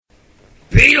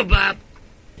Beelzebub.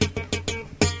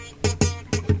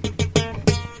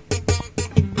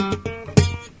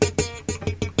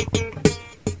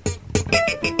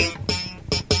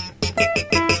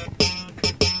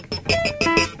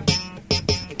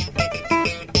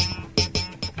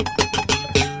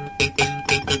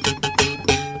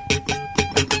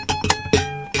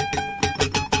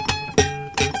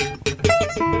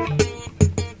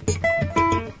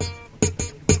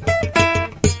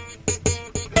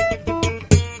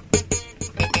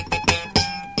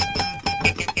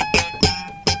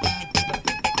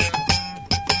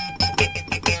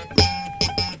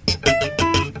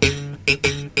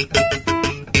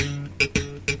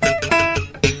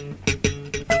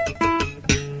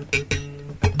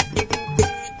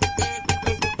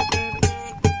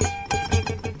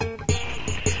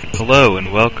 Hello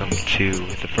and welcome to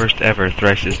the first ever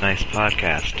Thrice as Nice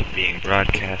podcast, being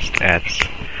broadcast at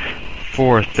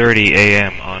 4:30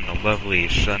 a.m. on a lovely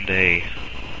Sunday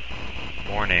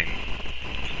morning.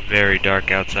 It's very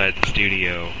dark outside the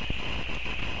studio.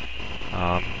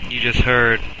 You just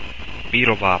heard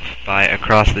Beelzebub by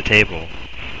Across the Table.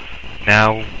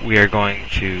 Now we are going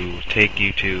to take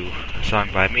you to a song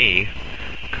by me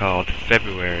called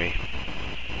February.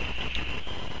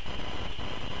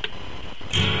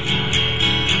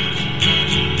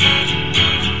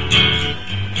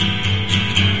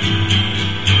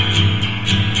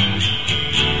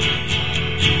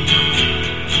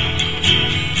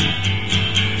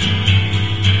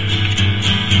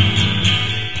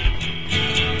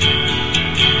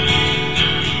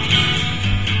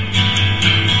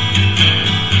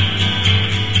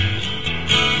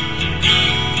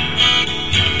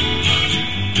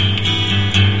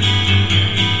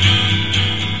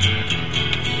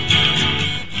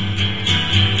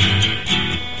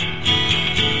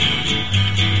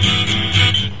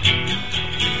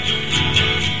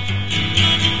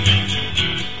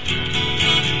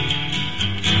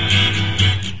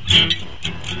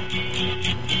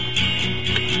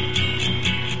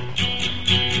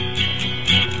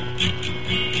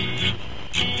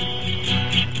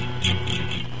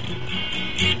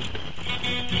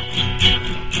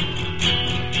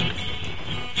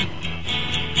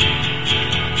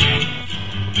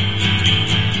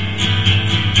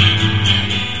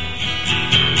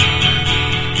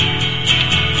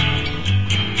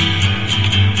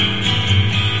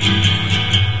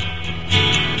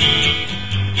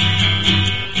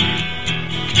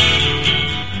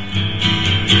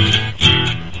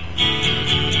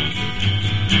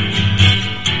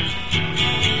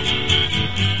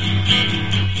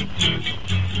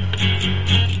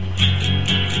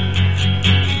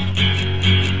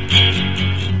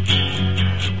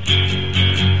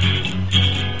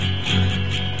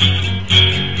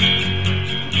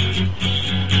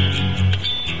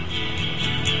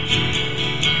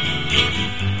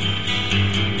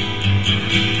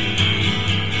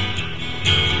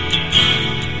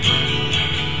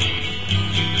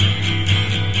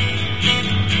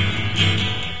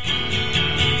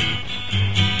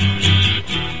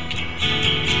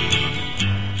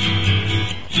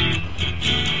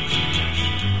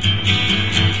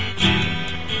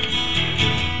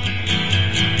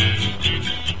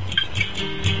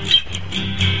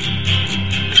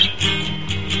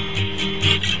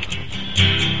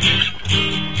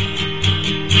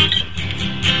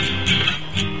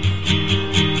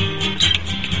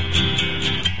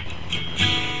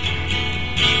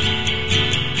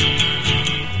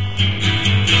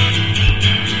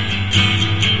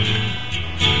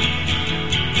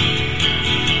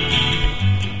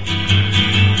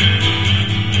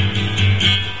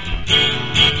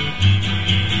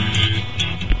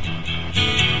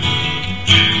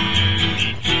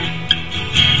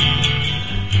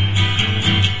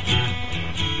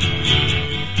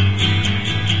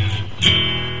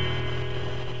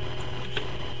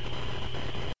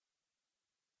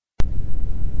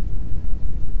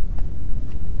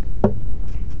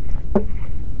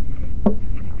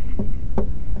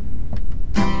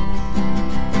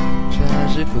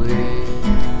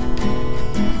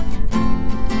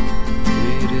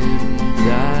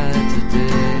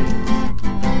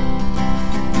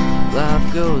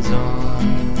 Goes on.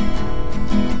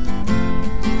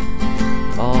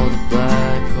 All the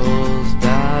black holes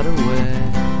died away,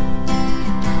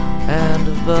 and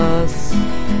of us,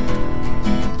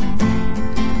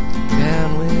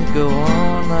 can we go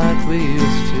on like we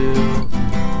used to,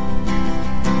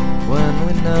 when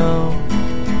we know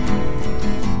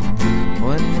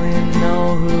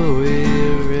who we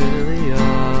really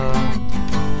are?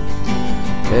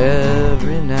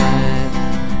 Every night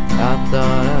I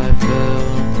thought I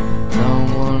felt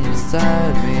someone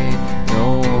beside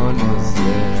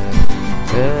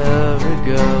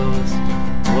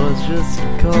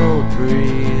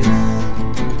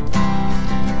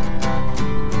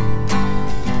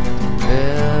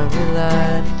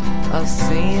I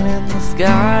seen in the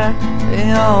sky,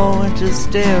 they all went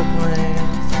just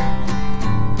airplanes.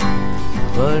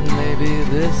 But maybe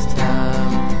this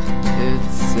time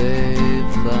it's a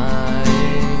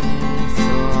flying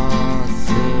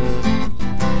saucer.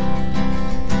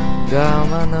 Dial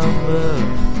my number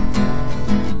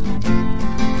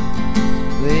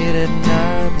late at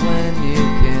night when you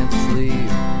can't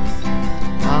sleep.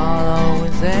 I'll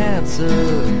always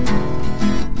answer.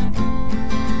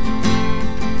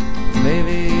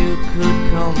 Maybe you could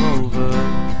come over.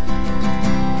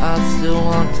 I still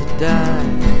want to die.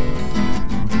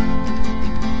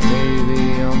 Maybe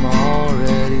I'm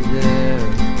already there.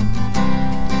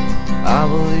 I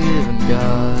believe in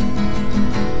God.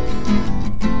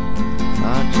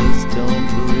 I just don't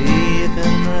believe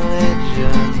in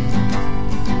religion.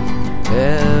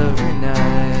 Every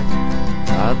night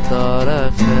I thought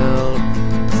I felt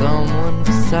someone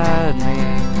beside me.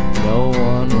 No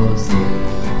one was there.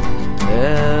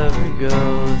 Every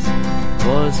ghost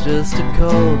was just a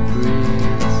cold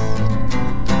breeze.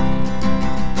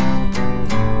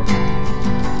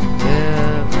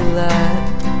 Every light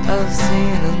I've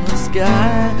seen in the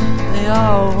sky, they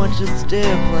all were just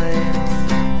airplanes.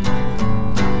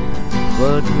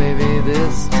 But maybe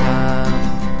this time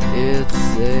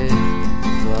it's a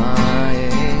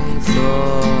flying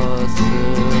saucer.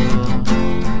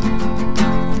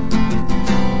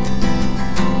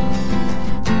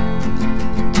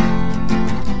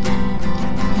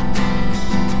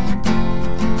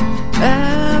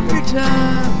 Every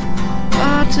time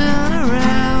I turn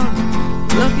around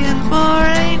looking for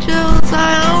angels, I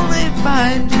only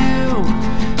find you.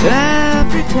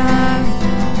 Every time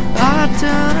I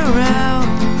turn around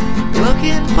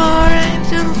looking for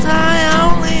angels, I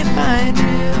only find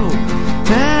you.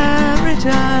 Every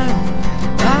time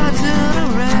I turn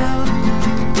around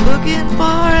looking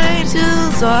for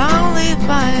angels, I only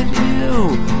find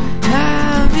you.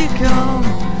 Have you come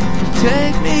to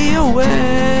take me away?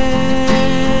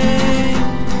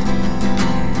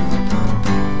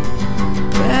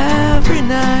 Every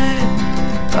night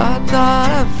I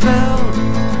thought I felt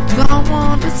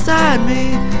someone beside me.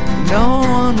 No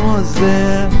one was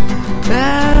there.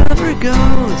 Every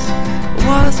ghost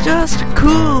was just a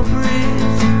cool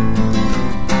breeze.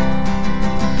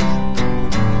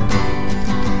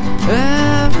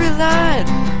 Every light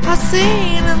I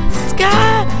seen in the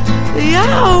sky, they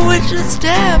all were just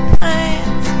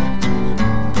airplanes.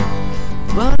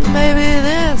 But maybe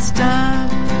this time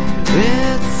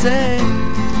it's a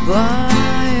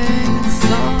flying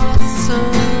saucer,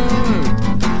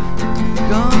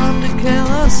 gone to kill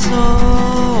us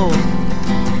all,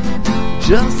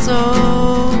 just so.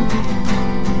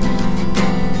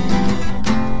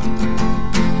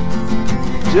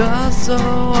 Just so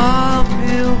I'll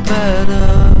feel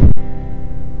better.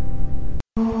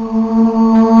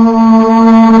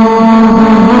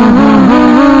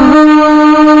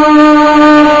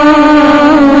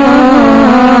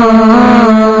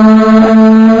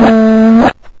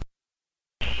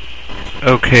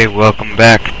 Okay, welcome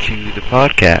back to the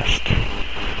podcast.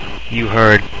 You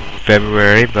heard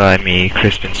February by me,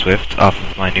 Crispin Swift, off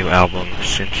of my new album,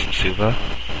 Since Suva.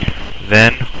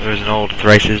 Then there was an old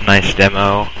Thrice is Nice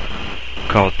demo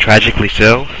called Tragically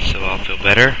So I'll Feel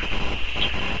Better.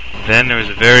 Then there was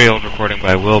a very old recording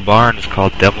by Will Barnes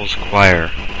called Devil's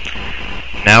Choir.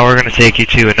 Now we're going to take you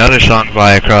to another song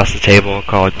by Across the Table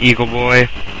called Eagle Boy,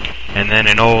 and then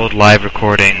an old live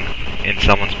recording in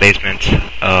someone's basement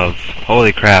of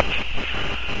Holy Crap,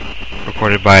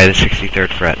 recorded by the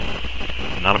 63rd Fret.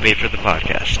 And that'll be it for the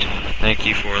podcast. Thank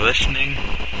you for listening.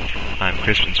 I'm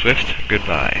Crispin Swift.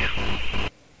 Goodbye.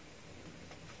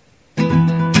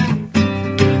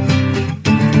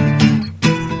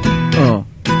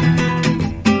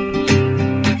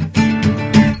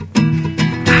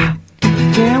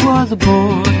 There was a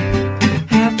boy,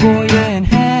 half boy and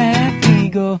half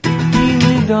eagle. He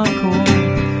lived on corn,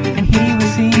 and he was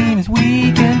seen as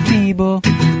weak and feeble.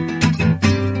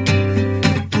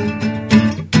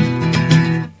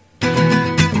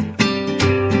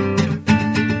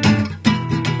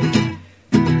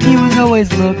 He was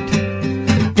always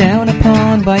looked down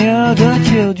upon by other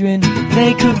children.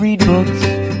 They could read books,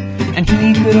 and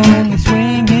he could only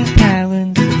swing his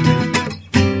talons.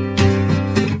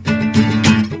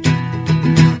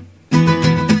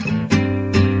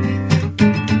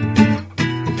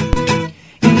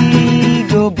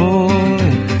 Eagle boy,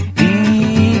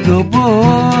 eagle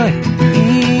boy,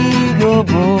 eagle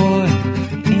boy,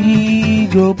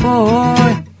 eagle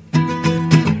boy.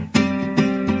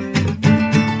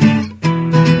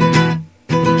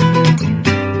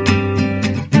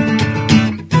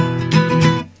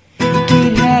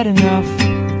 He'd had enough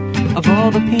Of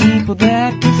all the people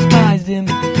that despised him,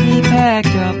 he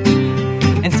packed up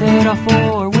and set off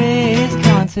for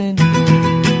Wisconsin.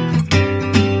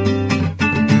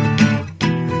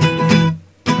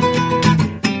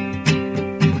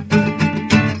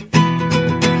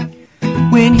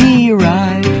 When he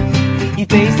arrived, he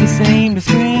faced the same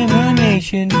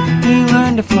discrimination. He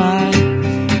learned to fly,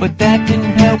 but that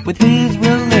didn't help with his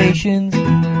relations.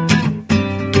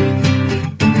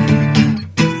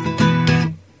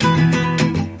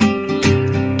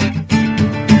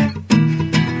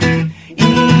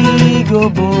 Eagle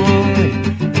boy,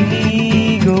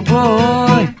 eagle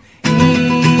boy,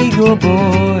 eagle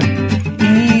boy,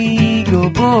 eagle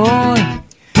boy.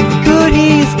 Could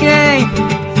he escape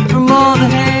from all the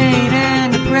hate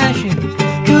and depression?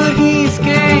 Could he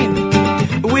escape?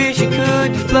 I wish I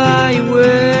could just fly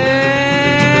away.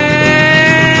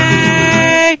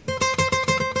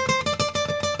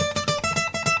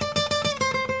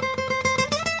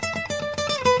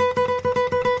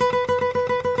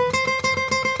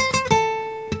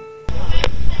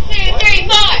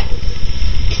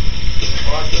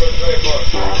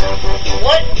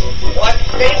 What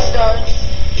face starts?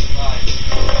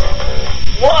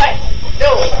 What?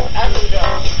 No, after the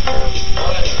drum.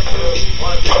 1, 2,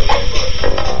 1, 2,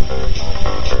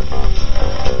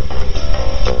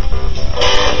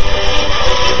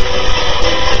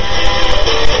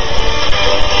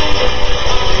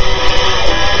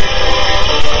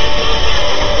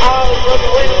 I was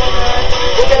looking way one night,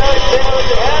 looking out the tails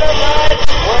and had a night.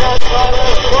 When I saw the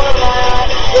corner of my eye,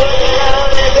 looking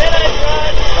around and then I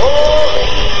cried, holy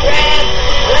crap,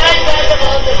 that's like the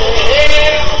month of the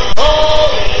year.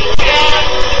 Holy crap,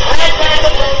 that's like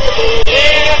the month of the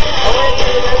year. I went to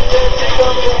the church to go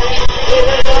away,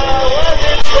 even though I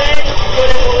wasn't straight.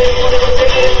 Couldn't believe what it was in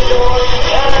his door.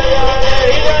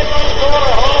 He ran on the floor,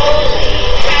 holy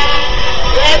crap,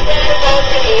 that's like the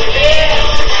month of the year.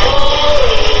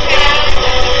 Holy crap,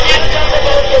 that's like the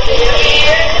month of the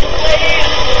year.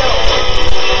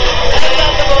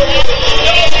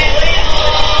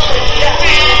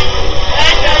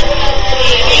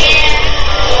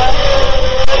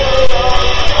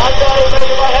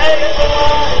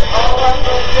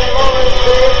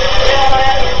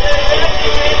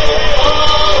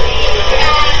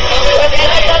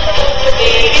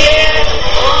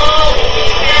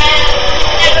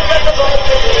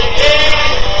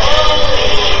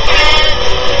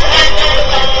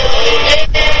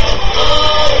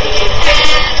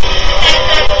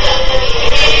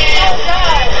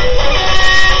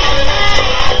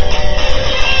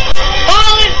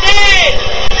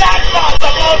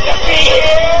 Be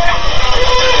here!